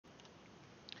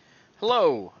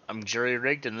Hello, I'm Jerry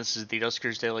Rigged, and this is the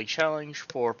Duskers Daily Challenge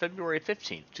for February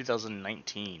 15th,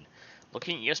 2019.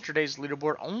 Looking at yesterday's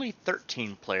leaderboard, only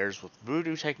 13 players, with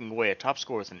Voodoo taking away a top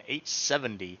score with an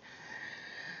 870.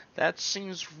 That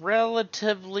seems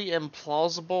relatively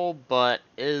implausible, but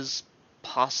is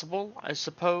possible, I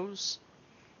suppose.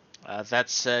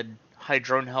 That said, high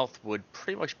drone health would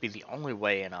pretty much be the only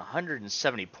way, and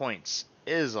 170 points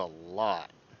is a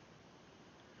lot.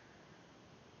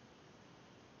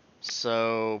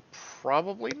 So,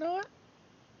 probably not?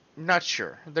 Not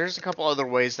sure. There's a couple other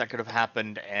ways that could have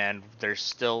happened, and there's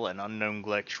still an unknown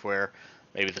glitch where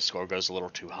maybe the score goes a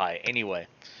little too high. Anyway,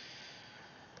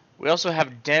 we also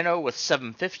have Dano with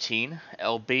 715,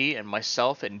 LB and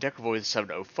myself, and Decavoy with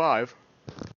 705.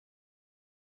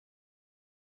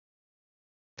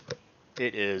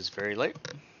 It is very late.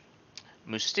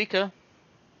 Mustika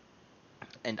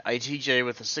and ITJ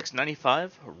with a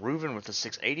 695, Reuven with a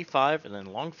 685, and then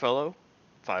Longfellow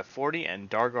 540,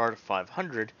 and Dargard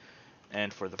 500.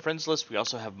 And for the friends list, we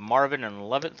also have Marvin in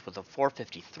 11th with a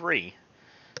 453,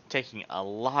 taking a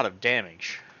lot of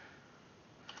damage.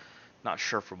 Not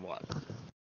sure from what.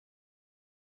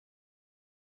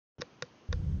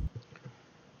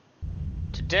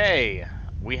 Today,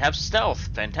 we have stealth,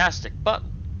 fantastic, but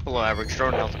below average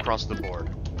drone health across the board.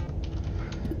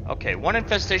 Okay, one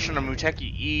infestation on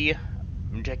Muteki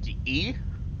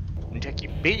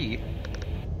B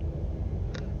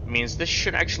means this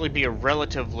should actually be a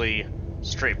relatively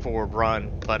straightforward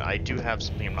run, but I do have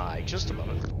something in my eye. Just a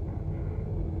moment.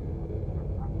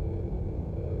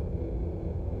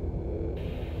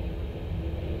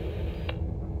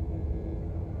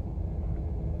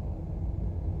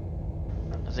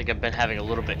 I think I've been having a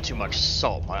little bit too much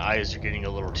salt. My eyes are getting a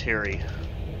little teary.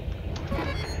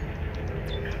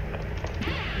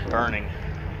 Burning.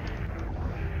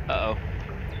 Uh-oh.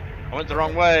 I went the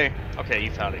wrong way. Okay, you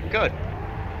found it. Good.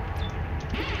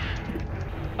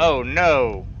 Oh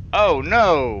no! Oh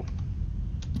no!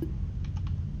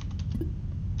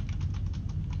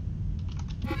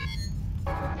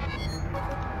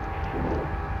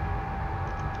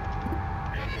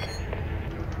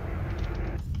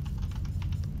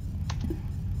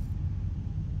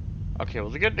 Okay, well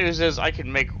the good news is I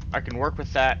can work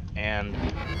with that and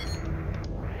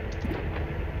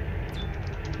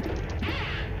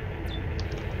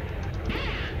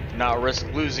not risk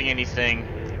losing anything.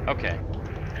 Okay.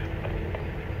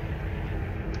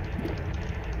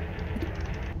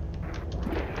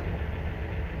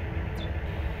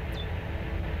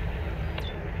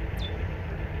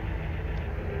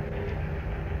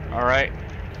 Alright.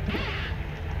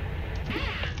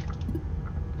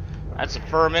 That's a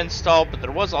firm install, but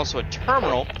there was also a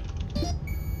terminal.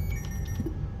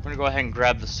 I'm gonna go ahead and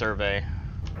grab the survey.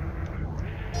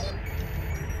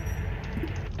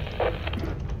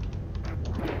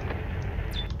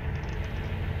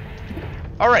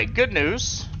 Alright, good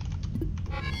news.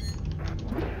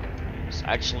 It's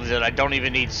actually that I don't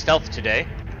even need stealth today.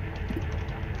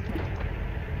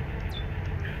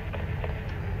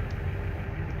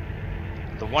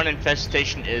 The one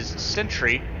infestation is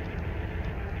Sentry.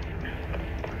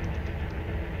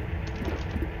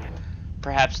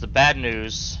 Perhaps the bad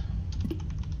news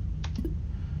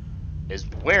is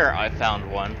where I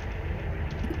found one.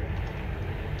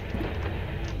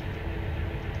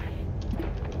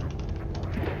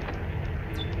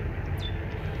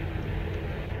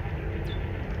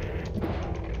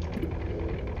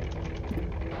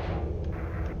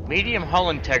 Medium hull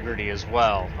integrity as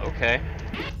well. Okay.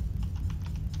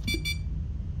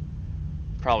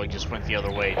 Probably just went the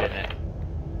other way, didn't it?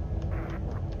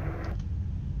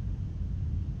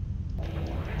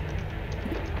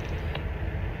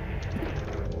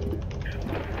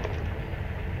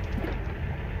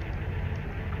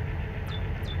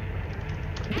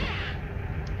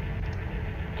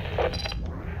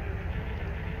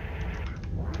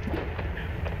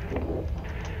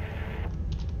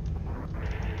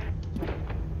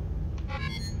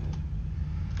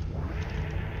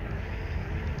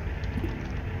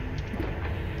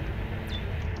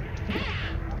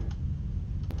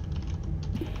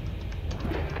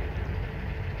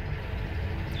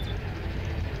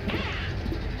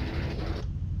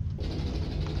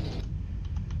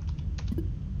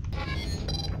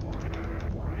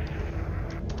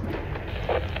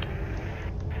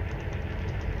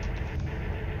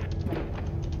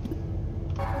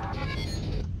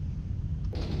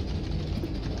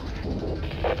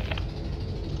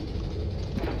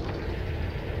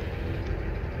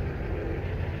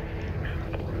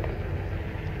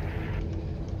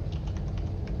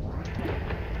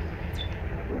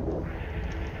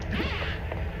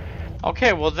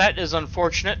 Okay, well that is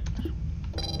unfortunate.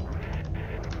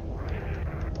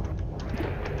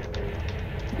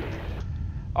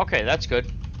 Okay, that's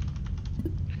good.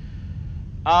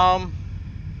 Um...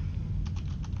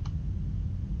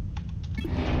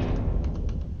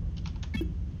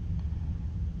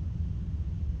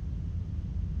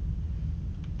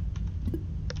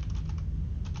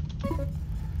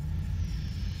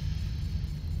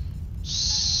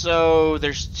 So,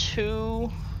 there's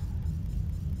 2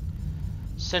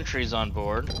 sentries on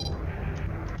board.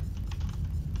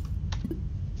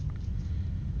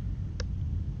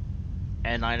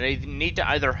 And I need to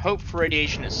either hope for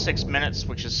radiation at 6 minutes,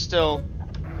 which is still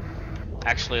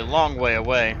actually a long way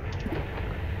away.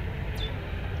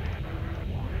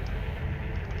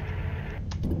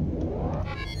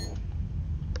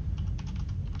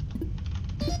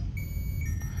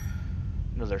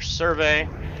 Another survey.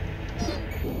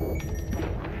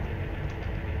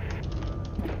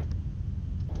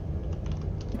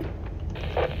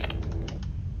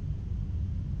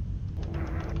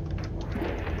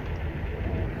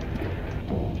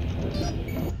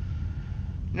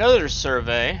 Another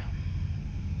survey.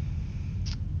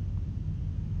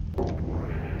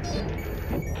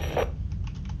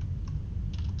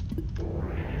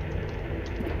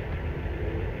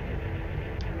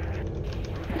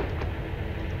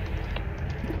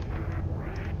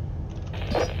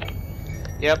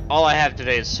 Yep, all I have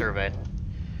today is survey.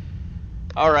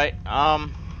 Alright,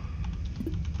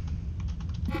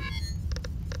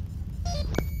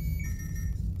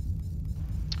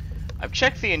 I've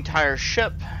checked the entire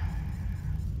ship,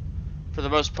 for the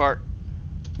most part.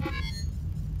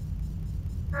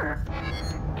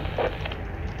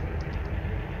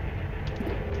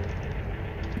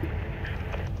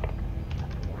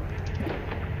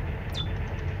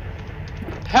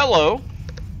 Hello.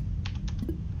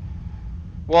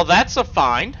 Well, that's a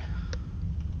find.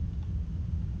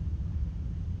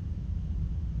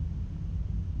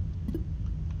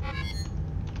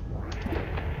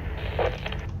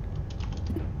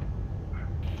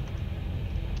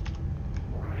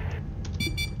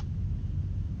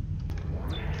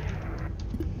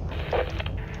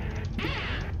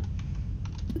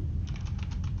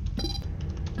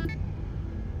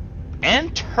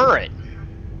 And turret.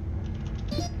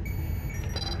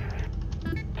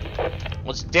 Well,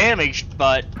 it's damaged,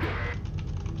 but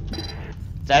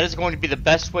that is going to be the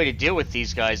best way to deal with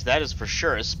these guys, that is for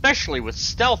sure, especially with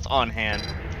stealth on hand.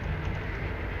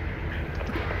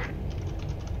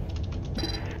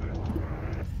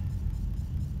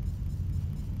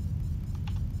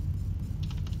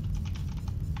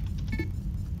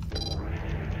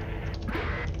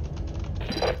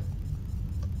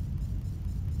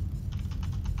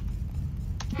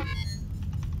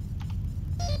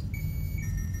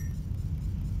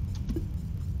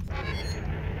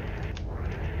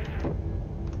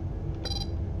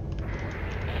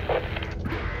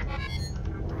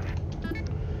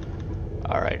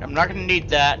 Alright, I'm not going to need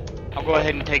that. I'll go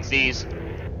ahead and take these.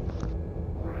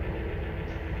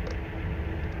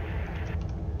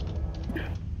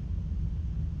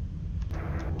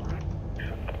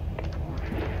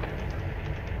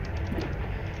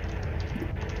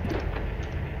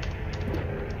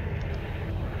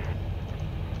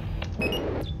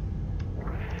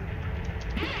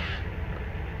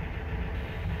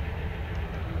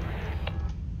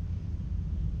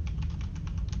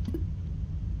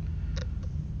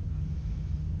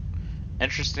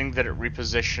 Interesting that it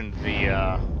repositioned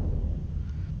the,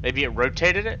 maybe it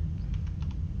rotated it?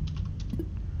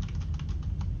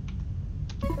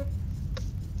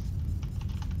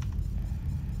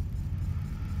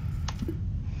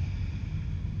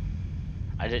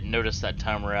 I didn't notice that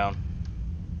time around.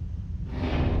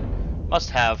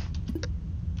 Must have.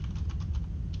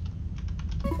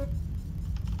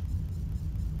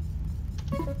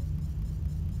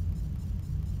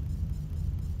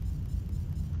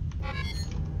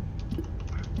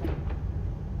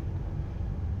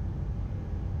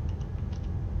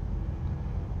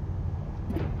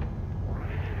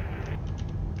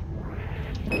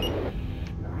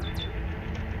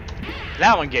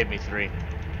 That one gave me 3.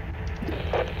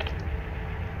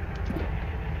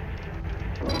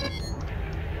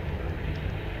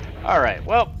 Alright,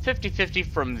 well, 50-50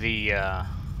 from the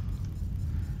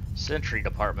sentry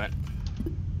department.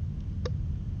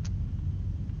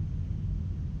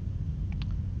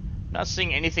 Not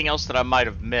seeing anything else that I might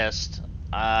have missed.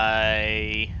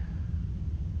 I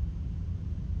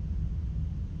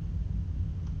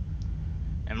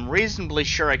am reasonably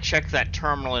sure I checked that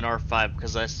terminal in R5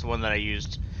 because that's the one that I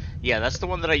used. Yeah, that's the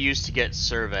one that I used to get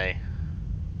survey.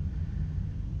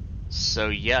 So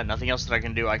yeah, nothing else that I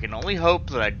can do. I can only hope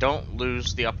that I don't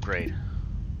lose the upgrade.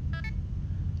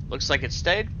 Looks like it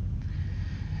stayed.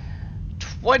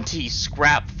 1T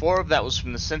scrap, 4 of that was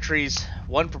from the sentries,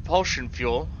 1 propulsion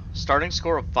fuel, starting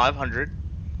score of 500,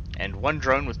 and 1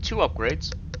 drone with 2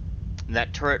 upgrades. And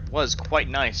that turret was quite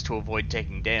nice to avoid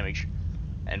taking damage,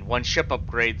 and 1 ship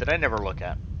upgrade that I never look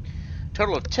at.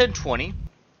 Total of 1020,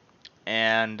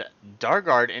 and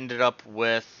Dargard ended up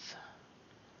with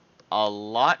a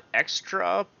lot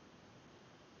extra,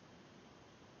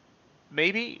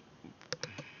 maybe?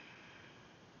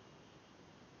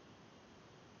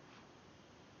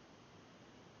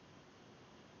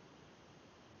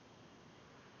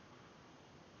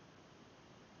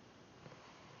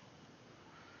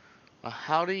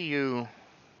 How do you...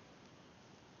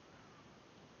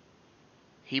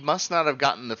 He must not have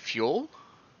gotten the fuel,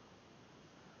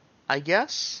 I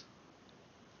guess?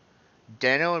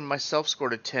 Dano and myself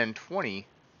scored a 1020.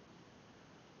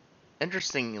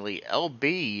 Interestingly,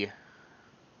 LB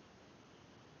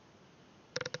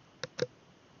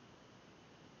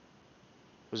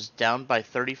was down by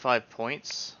 35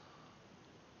 points.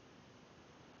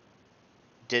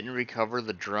 Didn't recover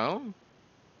the drone?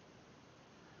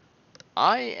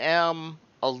 I am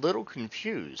a little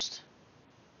confused.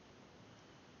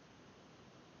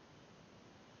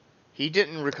 He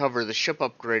didn't recover the ship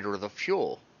upgrade or the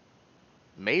fuel.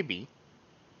 Maybe.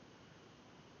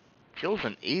 Fuel's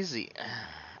an easy...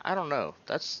 I don't know.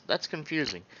 That's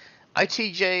confusing.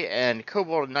 ITJ and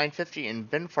Cobalt 950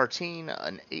 and Ben Fartine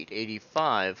an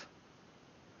 885.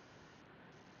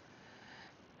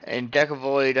 And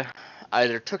Decavoid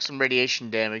either took some radiation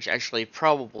damage, actually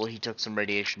probably he took some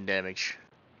radiation damage,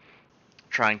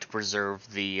 trying to preserve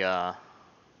the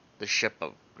ship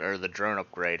or the drone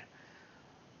upgrade.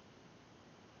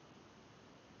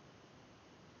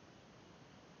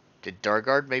 Did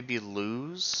Dargard maybe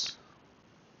lose?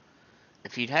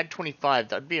 If he'd had 25,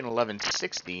 that'd be an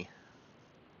 1160.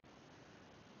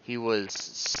 He was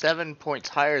 7 points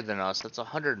higher than us. That's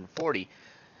 140.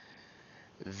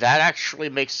 That actually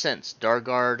makes sense.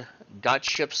 Dargard got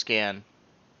ship scan,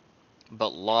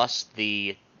 but lost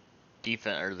the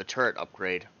defense or the turret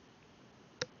upgrade.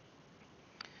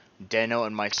 Dano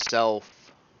and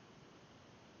myself.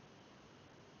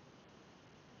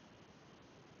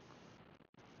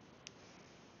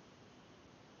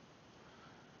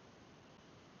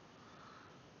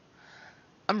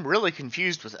 I'm really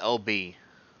confused with LB.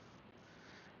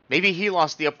 Maybe he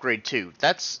lost the upgrade too.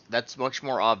 That's much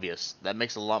more obvious. That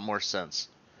makes a lot more sense.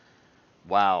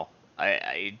 Wow.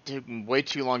 It took way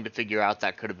too long to figure out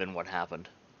that could have been what happened.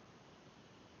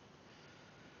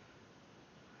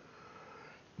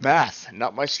 Math,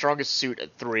 not my strongest suit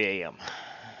at 3 a.m.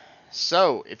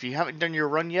 So, if you haven't done your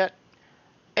run yet,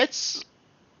 it's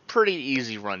pretty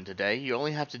easy run today. You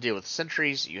only have to deal with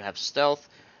sentries, you have stealth.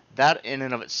 That in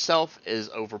and of itself is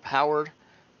overpowered.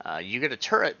 You get a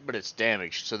turret, but it's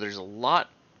damaged, so there's a lot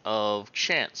of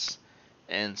chance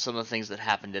in some of the things that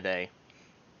happen today.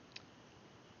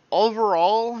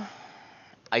 Overall,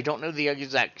 I don't know the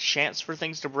exact chance for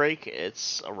things to break.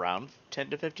 It's around 10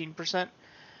 to 15%.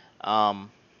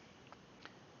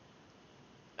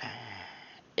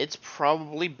 It's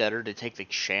probably better to take the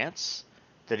chance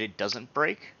that it doesn't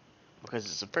break, because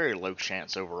it's a very low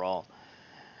chance overall,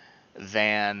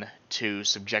 than to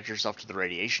subject yourself to the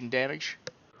radiation damage.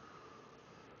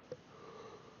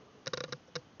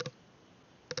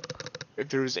 If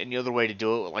there was any other way to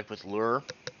do it, like with lure,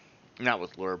 not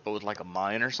with lure, but with like a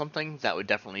mine or something, that would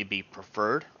definitely be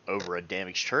preferred over a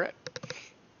damaged turret,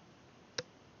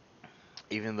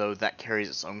 even though that carries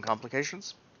its own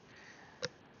complications.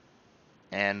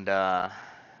 And yeah,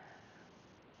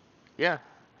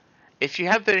 if you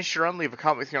have finished your run, leave a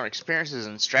comment with your own experiences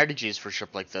and strategies for a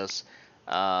ship like this.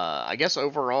 I guess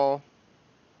overall,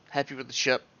 happy with the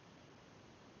ship,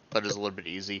 but it's a little bit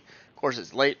easy. Of course,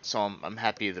 it's late, so I'm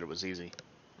happy that it was easy,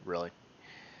 really.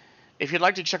 If you'd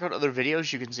like to check out other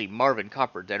videos, you can see Marvin,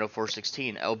 Copper,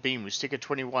 Dano416, LB,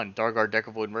 Mustika21, Dargard,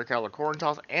 Decavoid, Mercalor,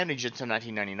 Corintoth, and Agenta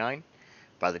 1999.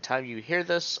 By the time you hear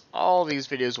this, all these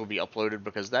videos will be uploaded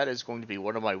because that is going to be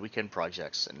one of my weekend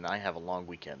projects, and I have a long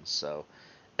weekend, so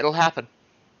it'll happen.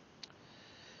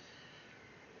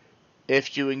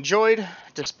 If you enjoyed,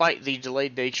 despite the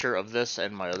delayed nature of this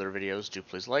and my other videos, do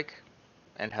please like,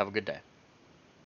 and have a good day.